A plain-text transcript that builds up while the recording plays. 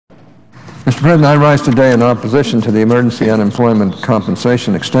Mr. President, I rise today in opposition to the Emergency Unemployment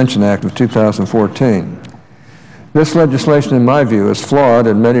Compensation Extension Act of 2014. This legislation, in my view, is flawed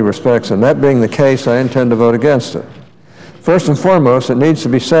in many respects, and that being the case, I intend to vote against it. First and foremost, it needs to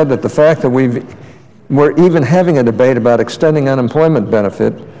be said that the fact that we're even having a debate about extending unemployment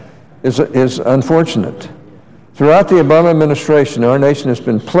benefit is unfortunate. Throughout the Obama administration, our nation has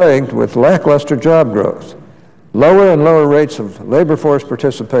been plagued with lackluster job growth, lower and lower rates of labor force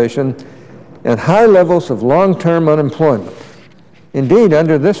participation, and high levels of long-term unemployment. Indeed,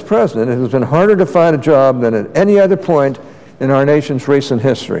 under this president, it has been harder to find a job than at any other point in our nation's recent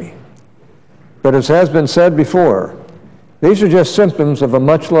history. But as has been said before, these are just symptoms of a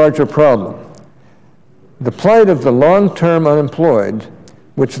much larger problem. The plight of the long-term unemployed,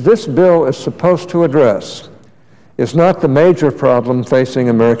 which this bill is supposed to address, is not the major problem facing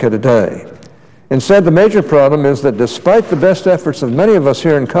America today. Instead, the major problem is that despite the best efforts of many of us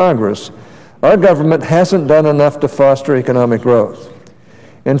here in Congress, our government hasn't done enough to foster economic growth.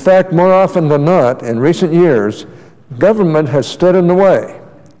 In fact, more often than not, in recent years, government has stood in the way.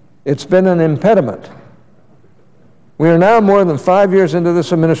 It's been an impediment. We are now more than 5 years into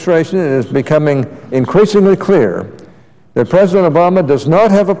this administration, and it is becoming increasingly clear that President Obama does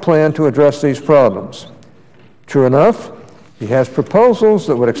not have a plan to address these problems. True enough, he has proposals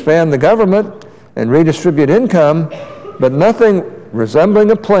that would expand the government and redistribute income, but nothing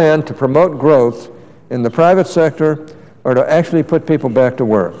resembling a plan to promote growth in the private sector or to actually put people back to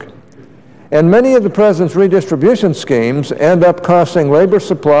work. And many of the president's redistribution schemes end up costing labor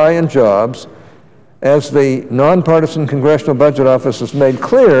supply and jobs, as the nonpartisan Congressional Budget Office has made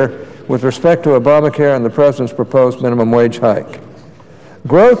clear with respect to Obamacare and the president's proposed minimum wage hike.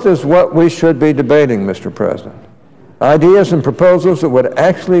 Growth is what we should be debating, Mr. President. Ideas and proposals that would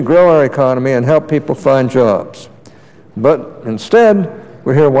actually grow our economy and help people find jobs. But instead,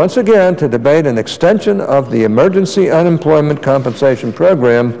 we're here once again to debate an extension of the Emergency Unemployment Compensation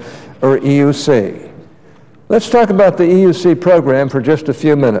Program, or EUC. Let's talk about the EUC program for just a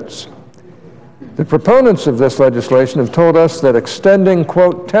few minutes. The proponents of this legislation have told us that extending,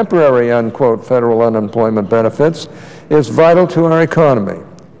 quote, temporary, unquote, federal unemployment benefits is vital to our economy.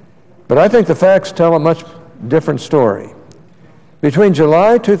 But I think the facts tell a much different story. Between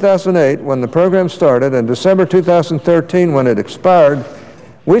July 2008, when the program started, and December 2013, when it expired,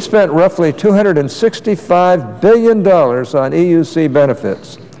 we spent roughly $265 billion on EUC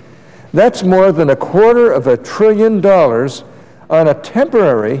benefits. That's more than $250 billion on a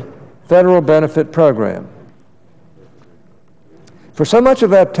temporary federal benefit program. For so much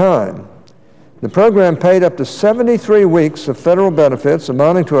of that time, the program paid up to 73 weeks of federal benefits,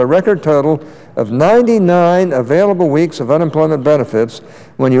 amounting to a record total of 99 available weeks of unemployment benefits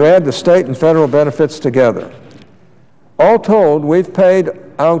when you add the state and federal benefits together. All told, we've paid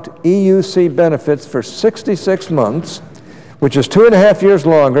out EUC benefits for 66 months, which is 2.5 years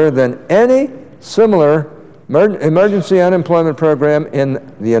longer than any similar emergency unemployment program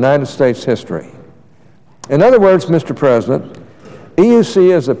in the United States history. In other words, Mr. President,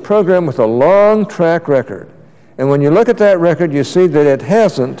 EUC is a program with a long track record. And when you look at that record, you see that it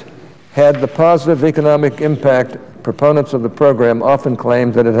hasn't had the positive economic impact proponents of the program often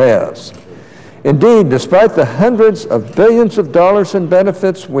claim that it has. Indeed, despite the hundreds of billions of dollars in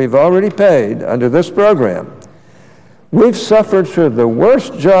benefits we've already paid under this program, we've suffered through the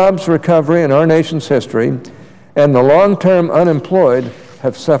worst jobs recovery in our nation's history, and the long-term unemployed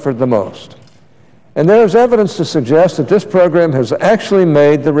have suffered the most. And there is evidence to suggest that this program has actually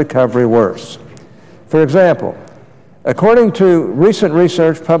made the recovery worse. For example, according to recent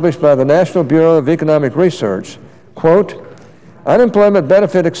research published by the National Bureau of Economic Research, quote, unemployment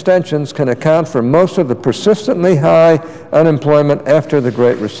benefit extensions can account for most of the persistently high unemployment after the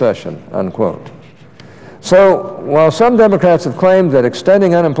Great Recession, unquote. So while some Democrats have claimed that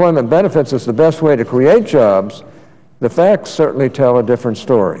extending unemployment benefits is the best way to create jobs, the facts certainly tell a different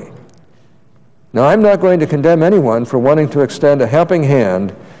story. Now, I'm not going to condemn anyone for wanting to extend a helping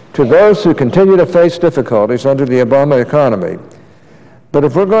hand to those who continue to face difficulties under the Obama economy. But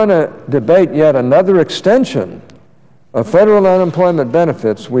if we're going to debate yet another extension of federal unemployment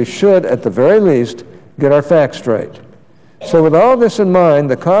benefits, we should, at the very least, get our facts straight. So with all this in mind,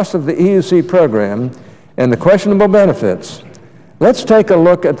 the cost of the EUC program and the questionable benefits, let's take a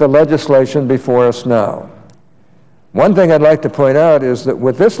look at the legislation before us now. One thing I'd like to point out is that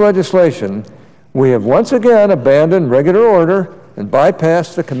with this legislation, we have once again abandoned regular order and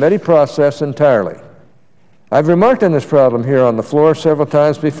bypassed the committee process entirely. I've remarked on this problem here on the floor several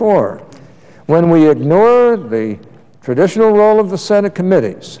times before. When we ignore the traditional role of the Senate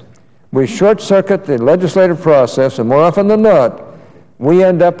committees, we short-circuit the legislative process, and more often than not, we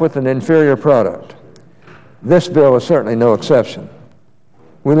end up with an inferior product. This bill is certainly no exception.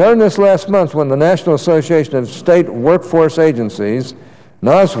 We learned this last month when the National Association of State Workforce Agencies,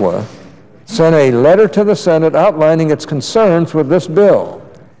 NASWA, sent a letter to the Senate outlining its concerns with this bill.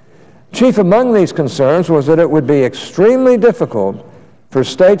 Chief among these concerns was that it would be extremely difficult for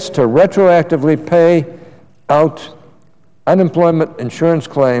states to retroactively pay out unemployment insurance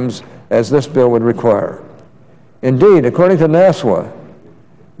claims as this bill would require. Indeed, according to NASWA,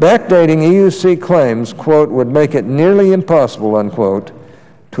 backdating EUC claims, quote, would make it nearly impossible, unquote,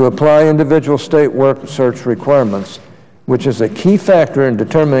 to apply individual state work search requirements, which is a key factor in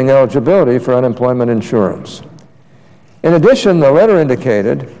determining eligibility for unemployment insurance. In addition, the letter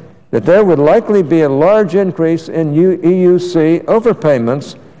indicated that there would likely be a large increase in EUC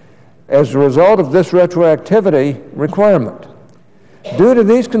overpayments as a result of this retroactivity requirement. Due to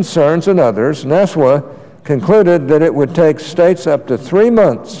these concerns and others, NASWA concluded that it would take states up to 3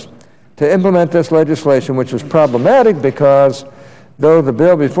 months to implement this legislation, which is problematic because though the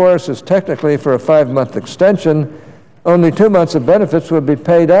bill before us is technically for a 5-month extension, only 2 months of benefits would be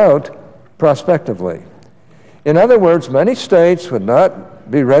paid out prospectively. In other words, many states would not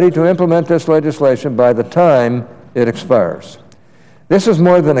be ready to implement this legislation by the time it expires. This is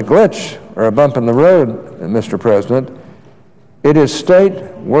more than a glitch or a bump in the road, Mr. President. It is state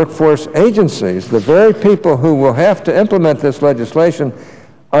workforce agencies, the very people who will have to implement this legislation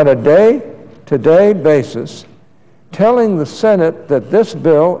on a day-to-day basis, telling the Senate that this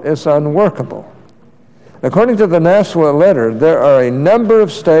bill is unworkable. According to the NASWA letter, there are a number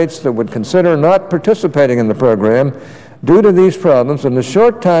of states that would consider not participating in the program due to these problems and the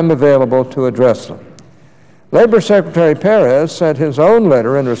short time available to address them. Labor Secretary Perez sent his own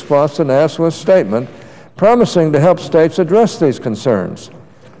letter in response to NASWA's statement, promising to help states address these concerns.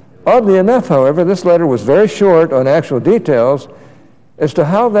 Oddly enough, however, this letter was very short on actual details as to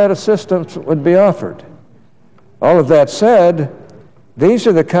how that assistance would be offered. All of that said, these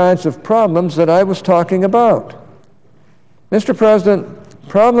are the kinds of problems that I was talking about. Mr. President,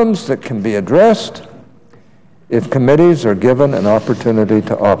 problems that can be addressed if committees are given an opportunity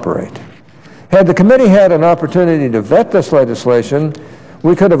to operate. Had the committee had an opportunity to vet this legislation,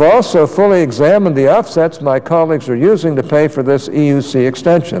 we could have also fully examined the offsets my colleagues are using to pay for this EUC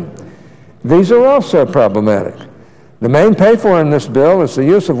extension. These are also problematic. The main pay-for in this bill is the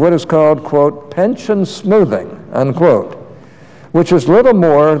use of what is called, quote, pension smoothing, unquote, which is little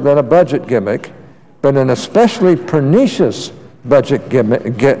more than a budget gimmick, but an especially pernicious budget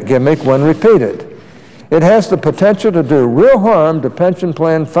gimmick when repeated. It has the potential to do real harm to pension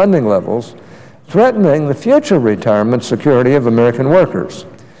plan funding levels, threatening the future retirement security of American workers.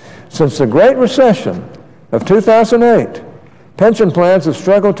 Since the Great Recession of 2008, pension plans have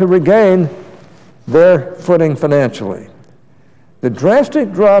struggled to regain their footing financially. The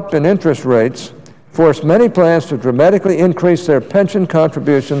drastic drop in interest rates forced many plans to dramatically increase their pension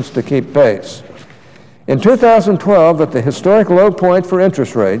contributions to keep pace. In 2012, at the historic low point for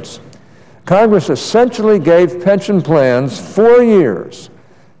interest rates, Congress essentially gave pension plans 4 years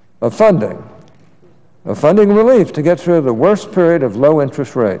of funding relief to get through the worst period of low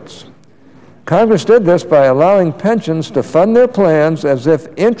interest rates. Congress did this by allowing pensions to fund their plans as if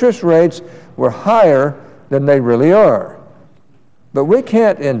interest rates were higher than they really are. But we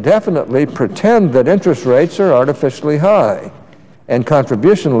can't indefinitely pretend that interest rates are artificially high and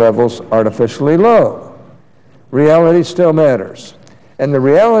contribution levels artificially low. Reality still matters. And the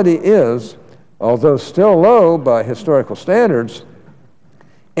reality is, although still low by historical standards,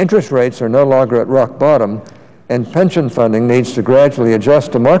 interest rates are no longer at rock bottom, and pension funding needs to gradually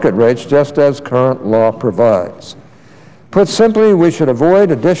adjust to market rates just as current law provides. Put simply, we should avoid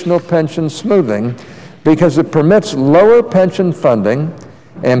additional pension smoothing because it permits lower pension funding,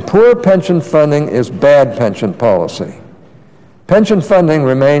 and poor pension funding is bad pension policy. Pension funding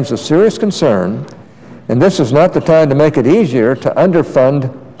remains a serious concern, and this is not the time to make it easier to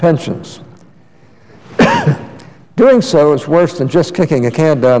underfund pensions. Doing so is worse than just kicking a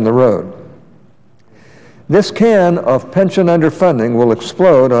can down the road. This can of pension underfunding will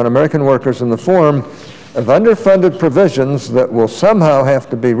explode on American workers in the form of underfunded provisions that will somehow have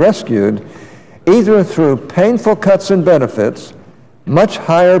to be rescued either through painful cuts in benefits, much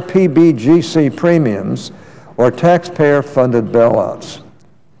higher PBGC premiums, or taxpayer-funded bailouts.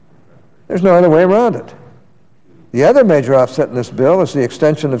 There's no other way around it. The other major offset in this bill is the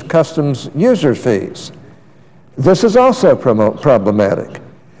extension of customs user fees. This is also problematic.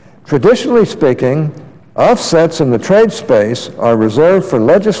 Traditionally speaking, offsets in the trade space are reserved for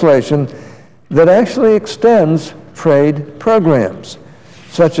legislation that actually extends trade programs,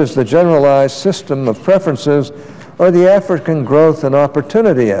 such as the Generalized System of Preferences, or the African Growth and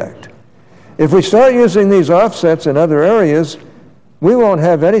Opportunity Act. If we start using these offsets in other areas, we won't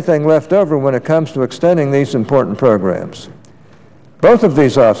have anything left over when it comes to extending these important programs. Both of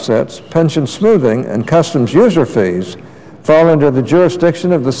these offsets, pension smoothing and customs user fees, fall under the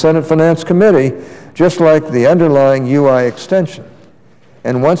jurisdiction of the Senate Finance Committee, just like the underlying UI extension.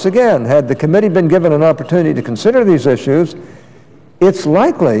 And once again, had the committee been given an opportunity to consider these issues, it's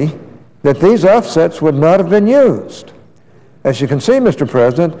likely that these offsets would not have been used. As you can see, Mr.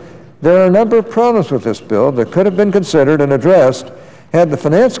 President, there are a number of problems with this bill that could have been considered and addressed had the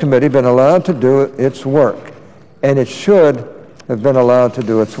Finance Committee been allowed to do its work, and it should have been allowed to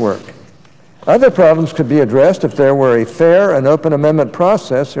do its work. Other problems could be addressed if there were a fair and open amendment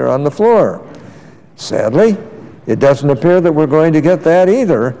process here on the floor. Sadly, it doesn't appear that we're going to get that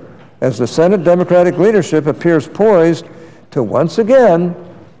either, as the Senate Democratic leadership appears poised to once again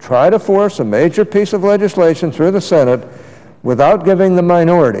try to force a major piece of legislation through the Senate without giving the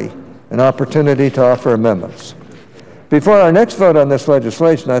minority an opportunity to offer amendments. Before our next vote on this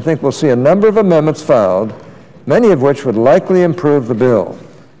legislation, I think we'll see a number of amendments filed, many of which would likely improve the bill.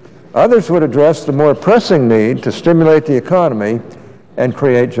 Others would address the more pressing need to stimulate the economy and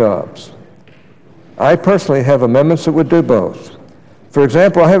create jobs. I personally have amendments that would do both. For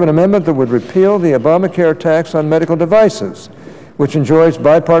example, I have an amendment that would repeal the Obamacare tax on medical devices, which enjoys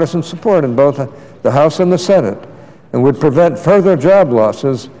bipartisan support in both the House and the Senate, and would prevent further job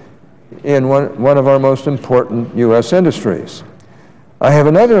losses in one of our most important U.S. industries. I have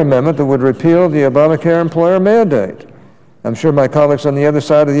another amendment that would repeal the Obamacare employer mandate. I'm sure my colleagues on the other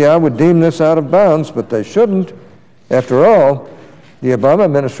side of the aisle would deem this out of bounds, but they shouldn't. After all, the Obama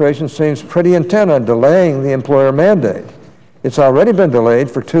administration seems pretty intent on delaying the employer mandate. It's already been delayed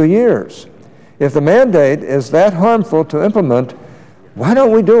for 2 years. If the mandate is that harmful to implement, why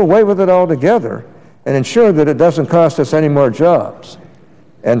don't we do away with it altogether and ensure that it doesn't cost us any more jobs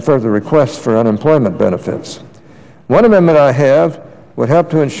and further requests for unemployment benefits? One amendment I have would help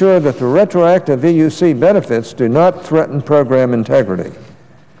to ensure that the retroactive EUC benefits do not threaten program integrity.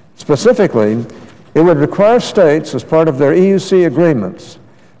 Specifically, it would require states, as part of their EUC agreements,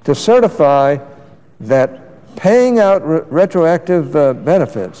 to certify that paying out retroactive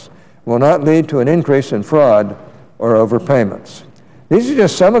benefits will not lead to an increase in fraud or overpayments. These are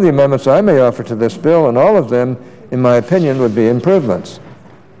just some of the amendments I may offer to this bill, and all of them, in my opinion, would be improvements.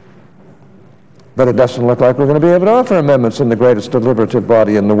 But it doesn't look like we're going to be able to offer amendments in the greatest deliberative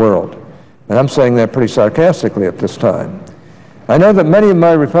body in the world. And I'm saying that pretty sarcastically at this time. I know that many of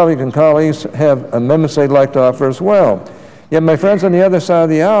my Republican colleagues have amendments they'd like to offer as well. Yet my friends on the other side of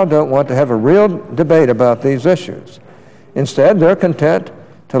the aisle don't want to have a real debate about these issues. Instead, they're content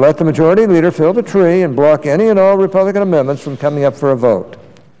to let the majority leader fill the tree and block any and all Republican amendments from coming up for a vote.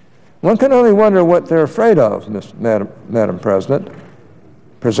 One can only wonder what they're afraid of, Madam President.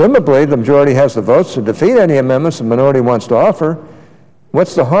 Presumably, the majority has the votes to defeat any amendments the minority wants to offer.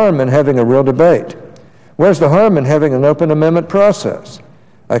 What's the harm in having a real debate? Where's the harm in having an open amendment process?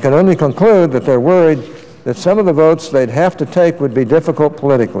 I can only conclude that they're worried that some of the votes they'd have to take would be difficult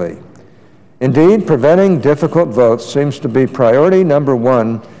politically. Indeed, preventing difficult votes seems to be priority number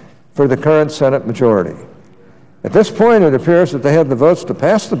one for the current Senate majority. At this point, it appears that they have the votes to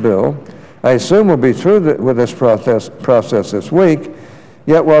pass the bill. I assume we'll be through with this process this week.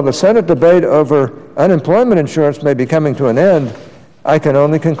 Yet while the Senate debate over unemployment insurance may be coming to an end, I can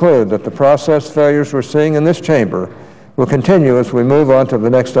only conclude that the process failures we're seeing in this chamber will continue as we move on to the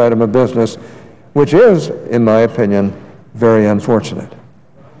next item of business, which is, in my opinion, very unfortunate.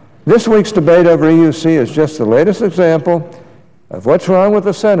 This week's debate over EUC is just the latest example of what's wrong with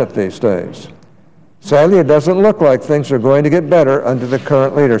the Senate these days. Sadly, it doesn't look like things are going to get better under the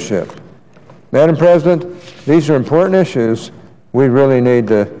current leadership. Madam President, these are important issues. We really need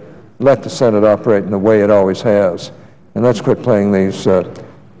to let the Senate operate in the way it always has. And let's quit playing these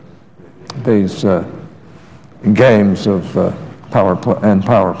games of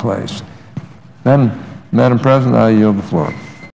power plays. Then, Madam President, I yield the floor.